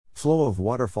Flow of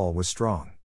waterfall was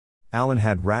strong. Alan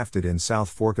had rafted in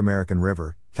South Fork American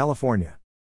River, California.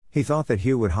 He thought that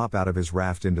Hugh would hop out of his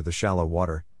raft into the shallow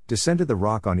water, descend to the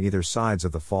rock on either sides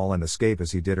of the fall and escape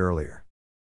as he did earlier.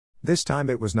 This time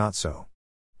it was not so.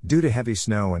 Due to heavy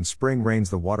snow and spring rains,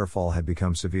 the waterfall had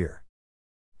become severe.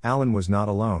 Alan was not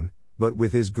alone, but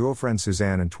with his girlfriend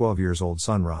Suzanne and 12-year-old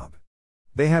son Rob.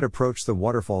 They had approached the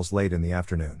waterfalls late in the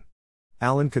afternoon.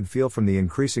 Alan could feel from the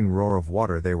increasing roar of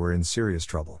water they were in serious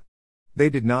trouble. They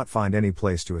did not find any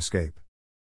place to escape.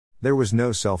 There was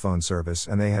no cell phone service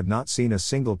and they had not seen a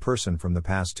single person from the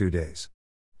past 2 days.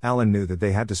 Alan knew that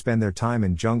they had to spend their time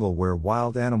in jungle where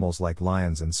wild animals like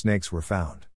lions and snakes were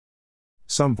found.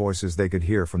 Some voices they could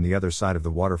hear from the other side of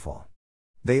the waterfall.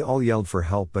 They all yelled for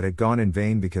help but had gone in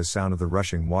vain because sound of the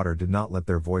rushing water did not let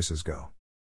their voices go.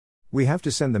 "We have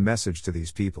to send the message to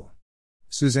these people,"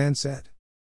 Suzanne said.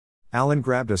 Alan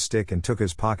grabbed a stick and took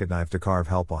his pocket knife to carve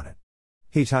help on it.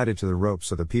 He tied it to the rope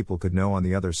so the people could know on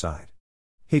the other side.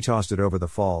 He tossed it over the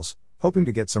falls, hoping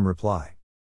to get some reply.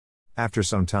 After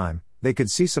some time, they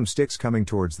could see some sticks coming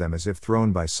towards them as if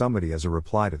thrown by somebody as a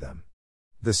reply to them.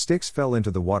 The sticks fell into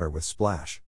the water with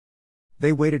splash.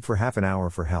 They waited for half an hour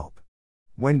for help.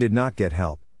 When did not get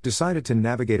help, decided to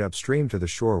navigate upstream to the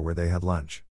shore where they had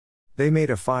lunch. They made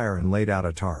a fire and laid out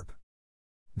a tarp.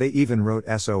 They even wrote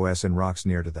SOS in rocks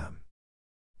near to them.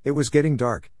 It was getting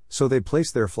dark, so they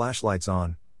placed their flashlights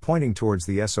on, pointing towards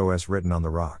the SOS written on the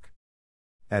rock.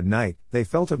 At night, they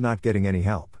felt of not getting any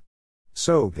help.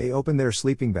 So, they opened their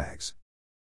sleeping bags.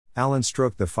 Alan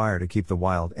stroked the fire to keep the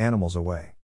wild animals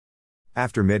away.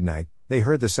 After midnight, they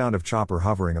heard the sound of chopper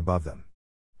hovering above them.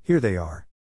 "Here they are.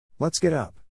 Let's get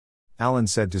up," Alan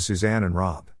said to Suzanne and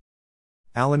Rob.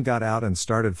 Alan got out and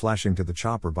started flashing to the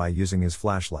chopper by using his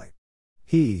flashlight.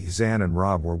 He, Zan and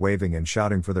Rob were waving and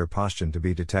shouting for their position to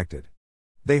be detected.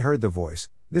 They heard the voice,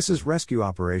 "This is rescue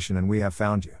operation and we have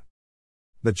found you."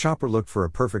 The chopper looked for a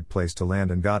perfect place to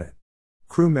land and got it.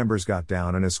 Crew members got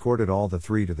down and escorted all the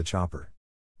three to the chopper.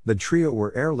 The trio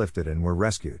were airlifted and were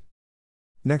rescued.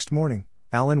 Next morning,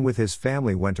 Alan with his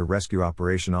family went to rescue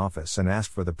operation office and asked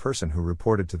for the person who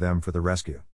reported to them for the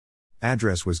rescue.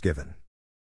 Address was given.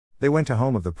 They went to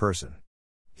home of the person.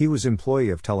 He was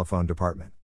employee of telephone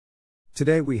department.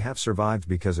 "Today we have survived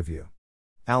because of you,"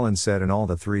 Alan said, and all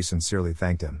the three sincerely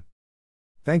thanked him.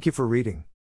 Thank you for reading.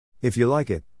 If you like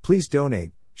it, please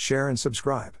donate, share and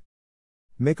subscribe.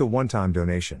 Make a one-time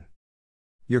donation.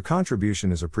 Your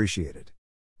contribution is appreciated.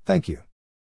 Thank you.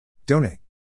 Donate.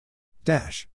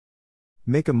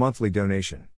 Make a monthly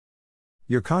donation.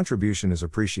 Your contribution is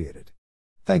appreciated.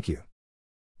 Thank you.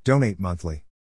 Donate monthly.